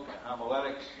world, the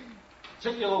homiletics,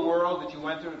 particular world that you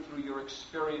enter through your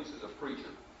experience as a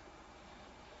preacher.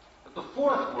 But the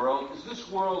fourth world is this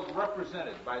world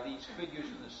represented by these figures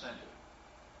in the center.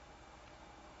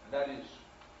 And that is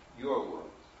your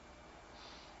world.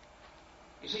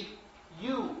 You see,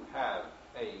 you have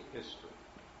a history.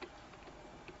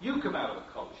 You come out of a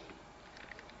culture.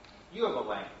 You have a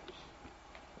language.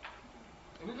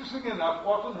 And interesting enough,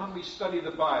 often when we study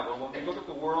the Bible, when we look at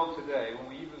the world today, when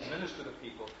we even minister to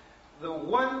people, the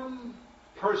one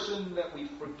person that we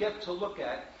forget to look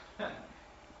at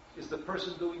is the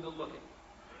person doing the looking.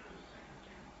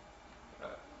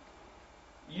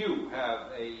 You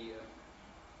have a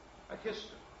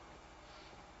history.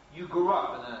 You grew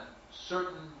up in a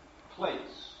certain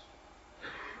place.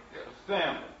 You had a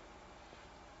family.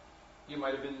 You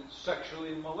might have been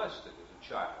sexually molested as a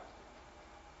child.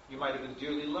 You might have been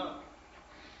dearly loved.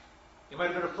 You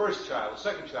might have been a first child, a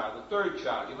second child, a third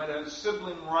child. You might have had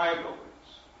sibling rivalries.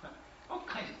 All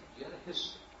kinds of things. You had a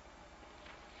history.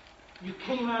 You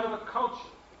came out of a culture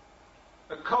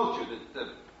that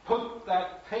put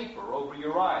that paper over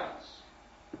your eyes.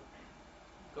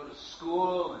 Go to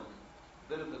school and a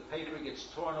bit of the paper gets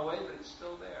torn away, but it's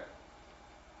still there.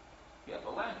 You have a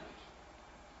language.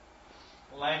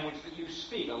 A language that you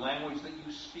speak, a language that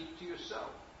you speak to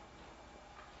yourself.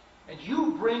 And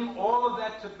you bring all of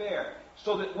that to bear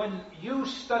so that when you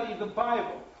study the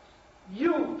Bible,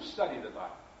 you study the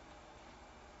Bible.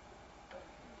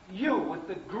 You, with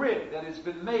the grid that has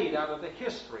been made out of the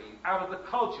history, out of the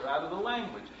culture, out of the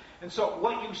language. And so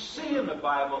what you see in the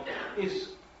Bible is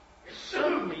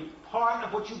certainly part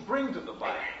of what you bring to the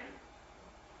Bible.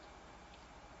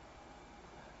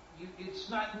 It's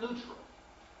not neutral.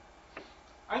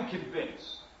 I'm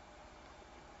convinced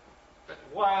that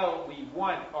while we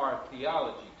want our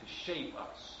theology to shape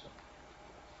us,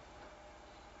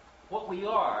 what we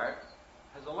are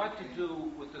has a lot to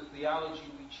do with the theology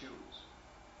we choose.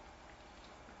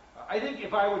 I think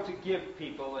if I were to give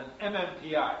people an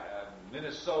MMPI, a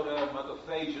Minnesota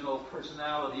Multiphasional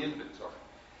Personality Inventory,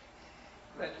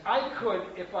 that I could,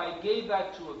 if I gave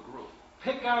that to a group,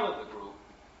 pick out of the group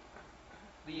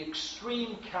the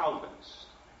extreme Calvinist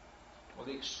or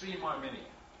the extreme Arminian.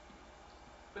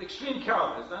 But extreme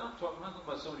Calvinist, I'm not talking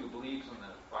about somebody who believes in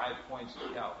the 5 points of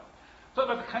Calvin. I'm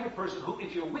talking about the kind of person who,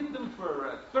 if you're with them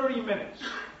for 30 minutes,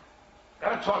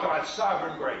 got to talk about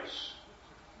sovereign grace.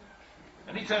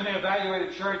 Anytime they evaluate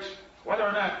a church, whether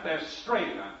or not they're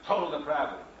straight on total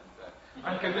depravity and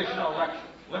unconditional election,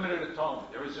 limited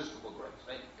atonement, irresistible grace,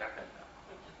 they got that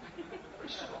down. Very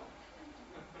strong.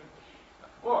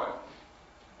 Or,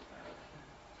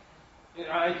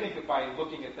 I think that by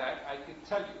looking at that, I could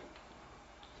tell you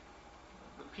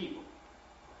the people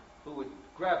who would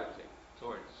gravitate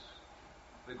towards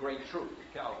the great truth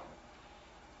of Calvin.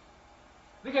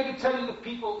 I think I could tell you the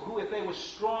people who, if they were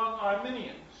strong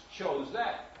Arminians, chose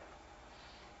that.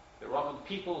 They're often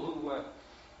people who are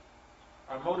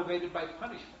motivated by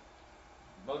punishment,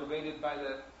 motivated by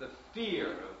the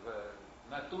fear of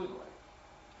not doing right.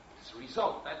 As a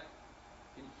result, that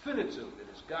infinitude that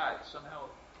is God somehow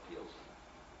appeals to them.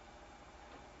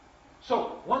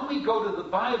 So, when we go to the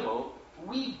Bible,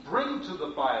 we bring to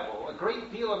the Bible a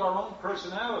great deal of our own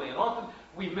personality, and often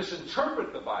we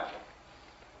misinterpret the Bible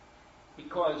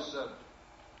because of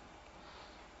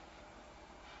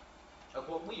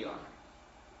what we are.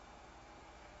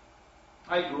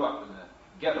 I grew up in the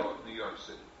ghetto of New York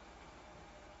City,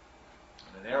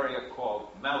 in an area called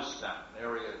Mousetown, an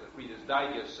area that Reader's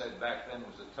Digest said back then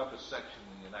was the toughest section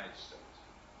in the United States.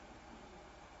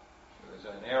 It was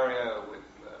an area with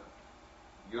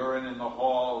urine in the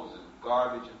halls and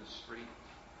garbage in the street,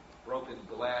 broken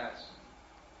glass,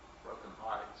 broken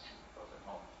hearts, broken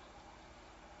homes.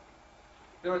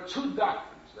 There are two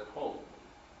doctrines that hold me.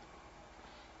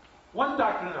 One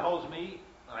doctrine that holds me,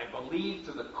 and I believe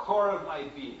to the core of my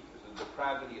being, is the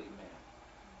depravity of man.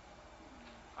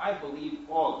 I believe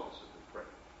all of us are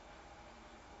depraved.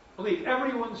 I believe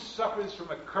everyone suffers from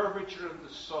a curvature of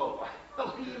the soul. I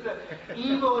believe that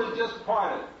evil is just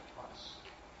part of us.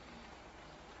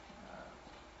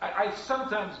 I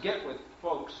sometimes get with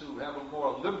folks who have a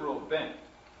more liberal bent,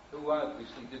 who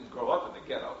obviously didn't grow up in the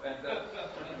ghetto,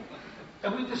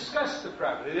 and we discuss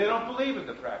depravity. They don't believe in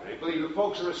depravity. They believe that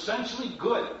folks are essentially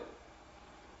good.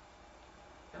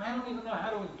 And I don't even know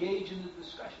how to engage in the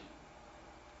discussion.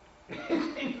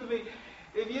 It seems to me,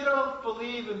 if you don't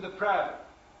believe in depravity,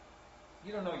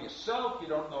 you don't know yourself, you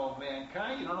don't know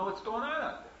mankind, you don't know what's going on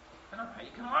out there. I don't know how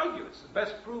you can argue. It's the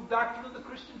best proved doctrine of the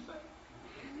Christian faith.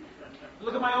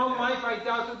 Look at my own life. I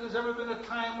doubt that there's ever been a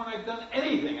time when I've done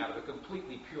anything out of a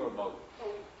completely pure motive.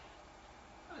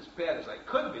 Not as bad as I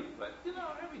could be, but,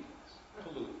 everything's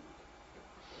polluted.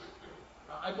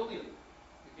 I believe it.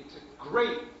 It's a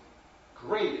great,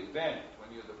 great advantage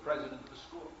when you're the president of the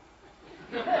school.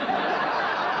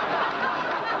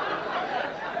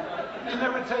 You're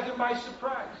never taken by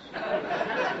surprise.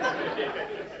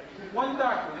 One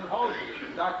doctrine that holds me is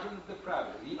the doctrine of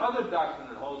depravity. The other doctrine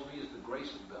that holds me is the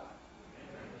grace of God.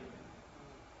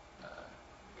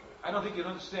 I don't think you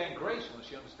can understand grace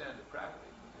unless you understand depravity.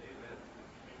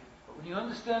 But when you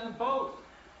understand them both,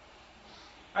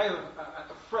 I have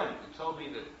a friend who told me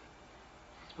that,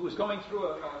 who was going through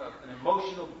an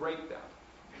emotional breakdown,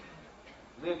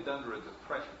 lived under a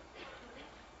depression.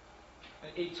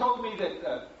 And he told me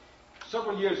that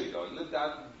several years ago, he lived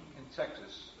out in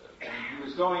Texas, and he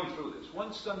was going through this.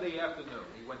 One Sunday afternoon,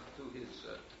 he went to his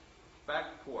back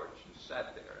porch and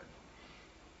sat there.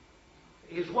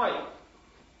 And his wife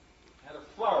had a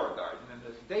flower garden, and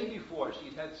the day before,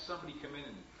 she'd had somebody come in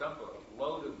and dump a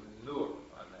load of manure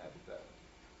on that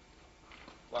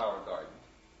flower garden,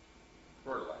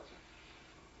 fertilizer.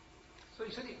 So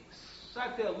he said he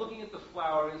sat there looking at the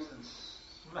flowers and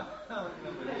smelling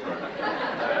the manure.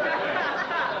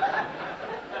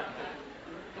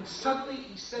 And suddenly,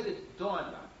 he said, it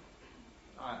dawned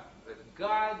on him that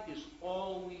God is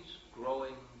always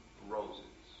growing roses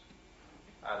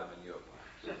out of manure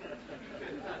piles.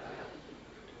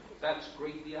 That's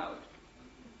great theology.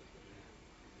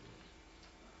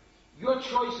 Your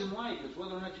choice in life is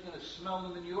whether or not you're going to smell the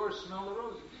manure or smell the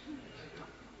roses.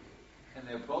 And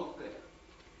they're both there.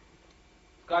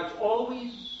 God's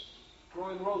always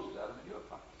growing roses out of manure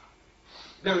piles.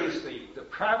 There is the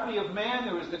depravity of man.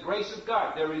 There is the grace of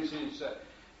God. There is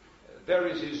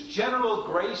his general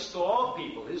grace to all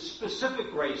people, his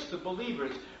specific grace to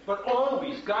believers. But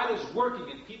always, God is working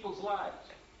in people's lives.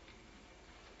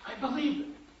 I believe it.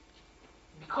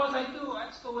 Because I do,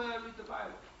 that's the way I read the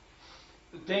Bible.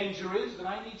 The danger is that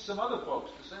I need some other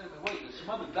folks to say to me, wait, there's some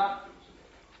other doctrines in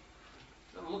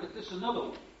there. Let's look at this another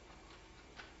way.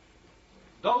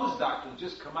 Those doctrines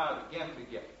just come out again and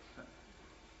again.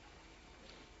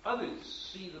 Others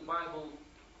see the Bible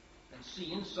and see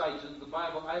insights into the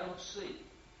Bible I don't see.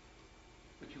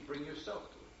 But you bring yourself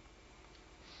to it.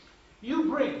 You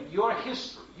bring your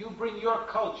history, you bring your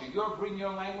culture, you bring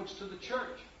your language to the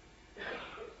church.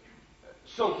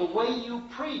 So the way you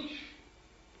preach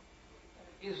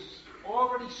is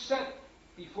already set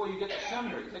before you get to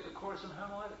seminary. Take a course in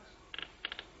homiletics.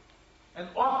 And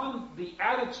often the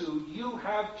attitude you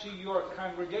have to your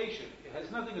congregation, it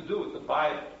has nothing to do with the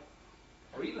Bible,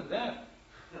 or even them.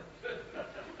 It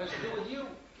has to do with you.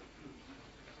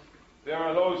 There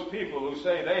are those people who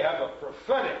say they have a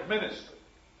prophetic ministry.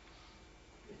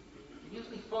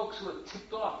 Usually folks who are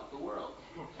ticked off at the world.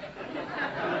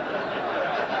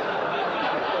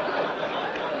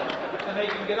 And they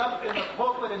can get up in the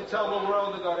pulpit and tell the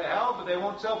world to go to hell, but they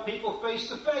won't tell people face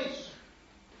to face.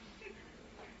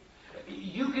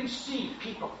 You can see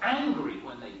people angry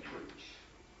when they preach.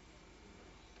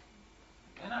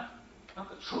 And not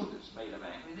the truth that's made them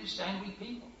angry. They're just angry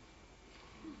people.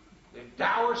 They're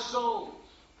dour souls.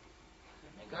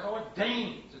 They got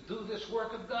ordained to do this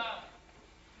work of God.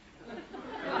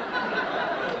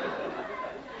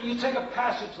 You take a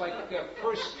passage like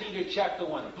 1 Peter chapter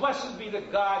 1. Blessed be the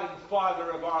God and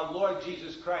Father of our Lord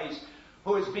Jesus Christ,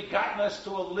 who has begotten us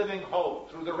to a living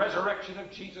hope through the resurrection of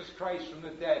Jesus Christ from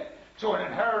the dead, to an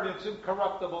inheritance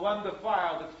incorruptible,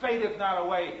 undefiled, that fadeth not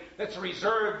away, that's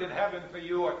reserved in heaven for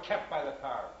you, or kept by the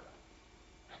power of God.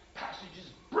 That passage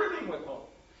is brimming with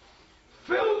hope,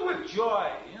 filled with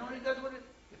joy. You know what he does with it?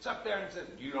 It's up there and says,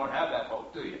 you don't have that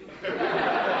hope, do you? You don't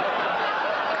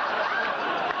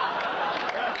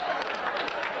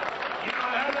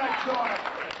have that joy.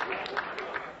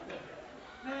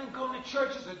 Man, going to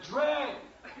church is a drag.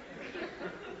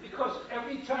 Because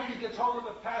every time he gets hold of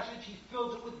a passage, he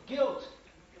fills it with guilt.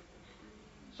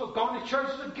 So going to church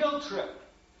is a guilt trip.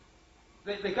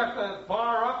 They got the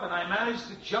bar up, and I managed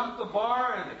to jump the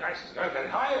bar, and the guy says, gotta get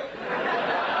higher.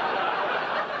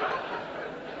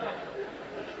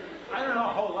 I don't know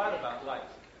a whole lot about life.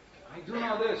 I do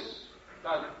know this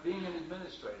about being an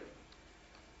administrator.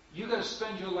 You got to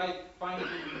spend your life finding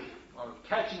or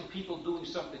catching people doing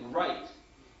something right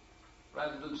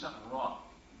rather than doing something wrong.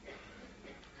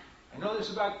 I know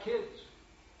this about kids.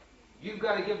 You've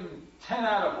got to give them 10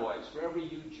 attaboys for every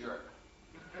you jerk.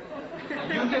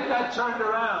 And you get that turned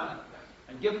around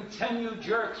and give them 10 you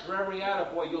jerks for every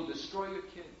attaboy, you'll destroy your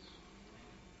kids.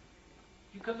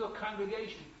 You come to a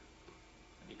congregation,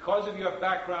 and because of your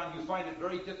background, you find it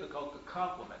very difficult to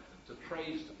compliment them, to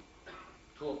praise them,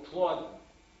 to applaud them,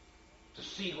 to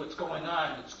see what's going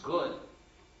on that's good.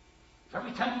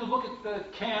 Every time you look at the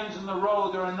cans in the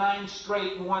road, there are 9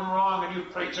 straight and 1 wrong, and you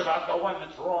preach about the one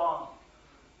that's wrong.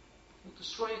 You'll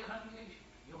destroy a congregation.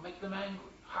 You'll make them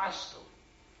angry, hostile.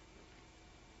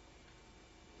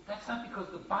 That's not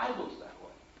because the Bible's that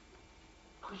way.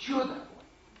 Because you're that way.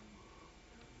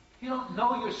 You don't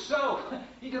know yourself.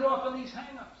 You get off on these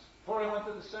hang-ups. Before I went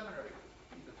to the seminary,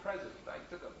 to be the president, I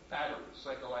took a battery of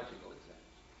psychological exams.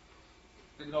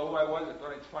 Didn't know who I was. I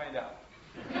thought I'd find out.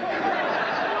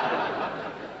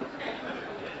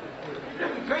 The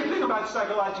great thing about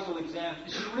psychological exams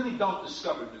is you really don't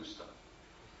discover new stuff.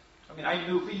 I mean, I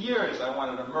knew for years I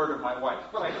wanted to murder my wife,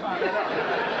 but I found it out.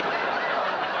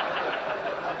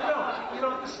 You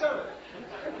don't discover it.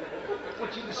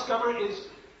 What you discover is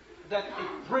that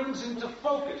it brings into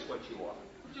focus what you are.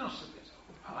 But you don't sit there and say,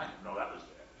 oh, I didn't know that was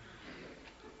there.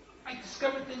 I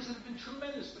discovered things that have been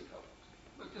tremendously helpful.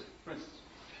 Look, just for instance,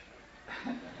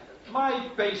 my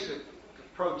basic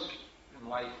approach in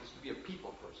life is to be a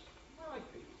people person. I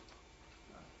like people.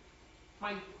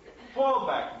 My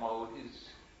fallback mode is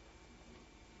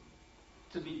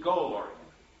to be goal-oriented.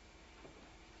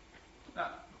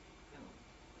 Now,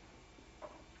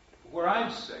 where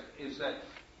I'm sick is that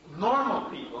normal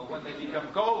people, when they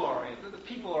become goal-oriented, the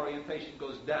people orientation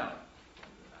goes down.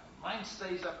 Mine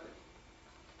stays up there.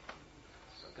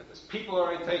 So I got this people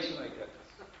orientation, I got this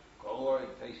goal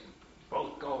orientation,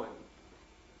 both going.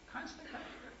 Constant.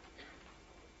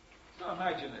 So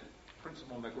imagine that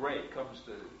Principal McRae comes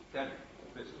to Denver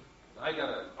to visit. I got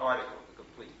an article to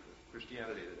complete for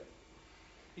Christianity Today.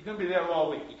 He's going to be there all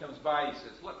week. He comes by, he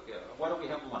says, look, why don't we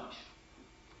have lunch?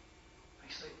 I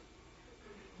say,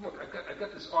 look, I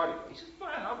got this article. He says,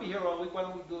 fine, I'll be here all week. Why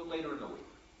don't we do it later in the week?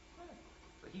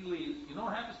 So he leaves. You know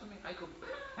what happens to me? I go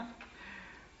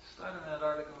start in that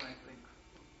article and I think,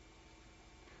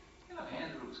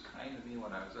 Andrew was kind to me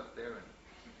when I was up there in the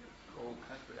cold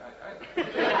country.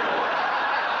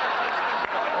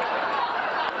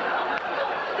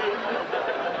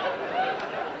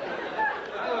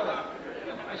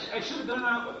 I should have gone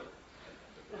out with it.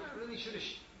 I really should have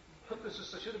put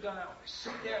this. I should have gone out. I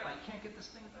sit there and I can't get this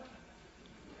thing done.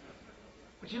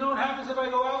 But you know what happens if I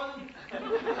go out with him?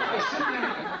 I sit there and I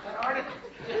get that article.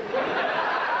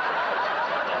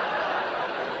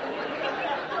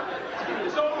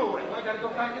 It's over with. I got to go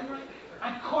back in there.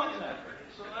 I'm caught in that.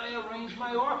 So I arrange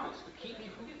my office to keep me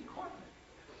from getting caught in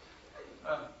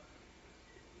it.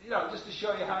 Just to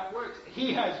show you how it works.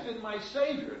 He has been my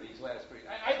savior these last 3 years.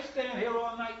 I'd stand here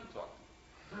all night and talk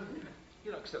to him.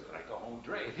 Except when I go home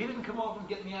Dre. If he didn't come over and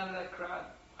get me out of that crowd,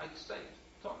 I'd stay and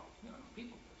talk.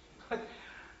 People. But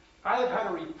I have had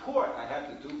a report I had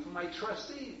to do for my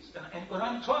trustees. And when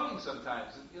I'm talking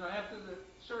sometimes, after the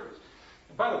service.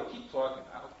 And by the way, keep talking.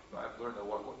 I've learned to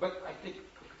walk away. But I think,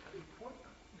 report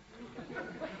them.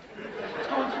 It's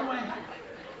going through my head.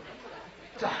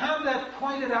 To have that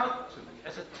pointed out to me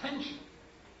as attention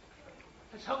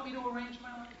has helped me to arrange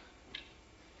my life.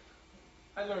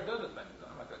 I learned other things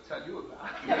I'm not going to tell you about.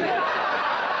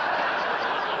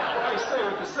 I stay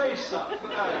with the safe stuff.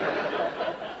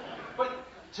 But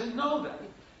to know that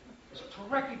is to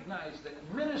recognize that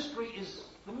ministry is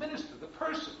the minister, the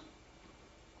person.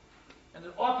 And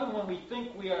that often when we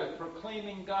think we are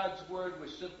proclaiming God's word, we're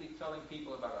simply telling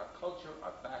people about our culture,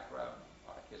 our background,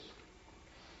 our history.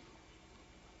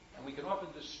 And we can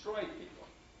often destroy people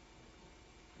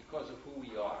because of who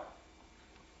we are.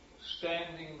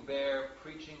 Standing there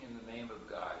preaching in the name of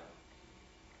God,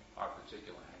 our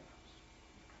particular hang-ups.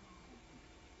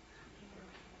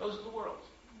 Those are the world's.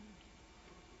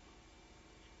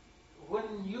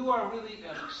 When you are really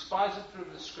an expositor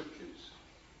of the Scriptures,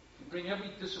 you bring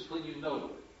every discipline you know to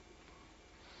it.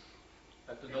 You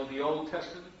have to know the Old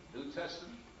Testament, New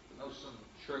Testament, to know some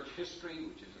church history,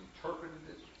 which is interpreted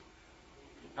as.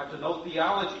 You have to know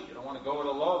theology. You don't want to go it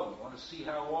alone. You want to see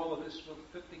how all of this will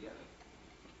fit together.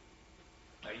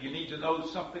 Now, you need to know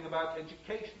something about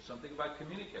education, something about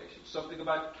communication, something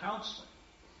about counseling.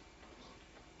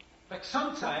 In fact,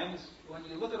 sometimes, when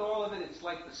you look at all of it, it's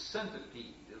like the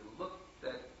centipede who looked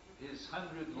at his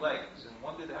 100 legs and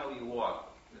wondered how he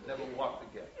walked and never walked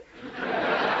again.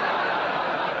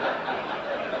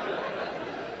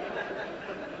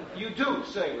 You do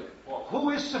say with Paul,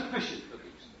 who is sufficient for these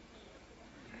things?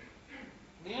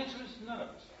 The answer is none of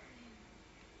us.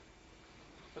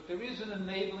 But there is an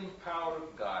enabling power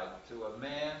of God to a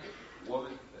man,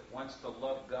 woman that wants to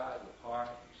love God with heart,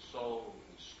 and soul,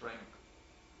 and strength,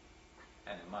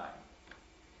 and mind.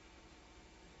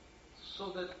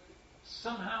 So that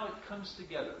somehow it comes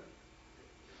together.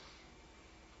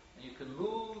 And you can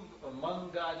move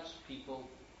among God's people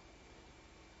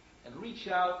and reach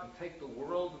out and take the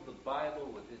world of the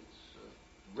Bible with its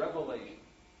revelation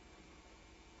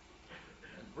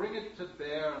and bring it to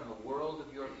bear on the world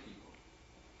of your people.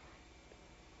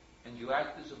 And you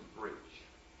act as a bridge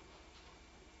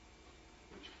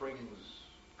which brings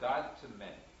God to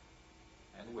men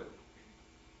and women,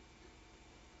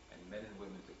 and men and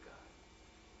women to God.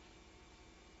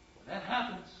 When that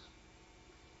happens,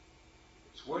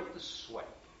 it's worth the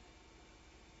sweat.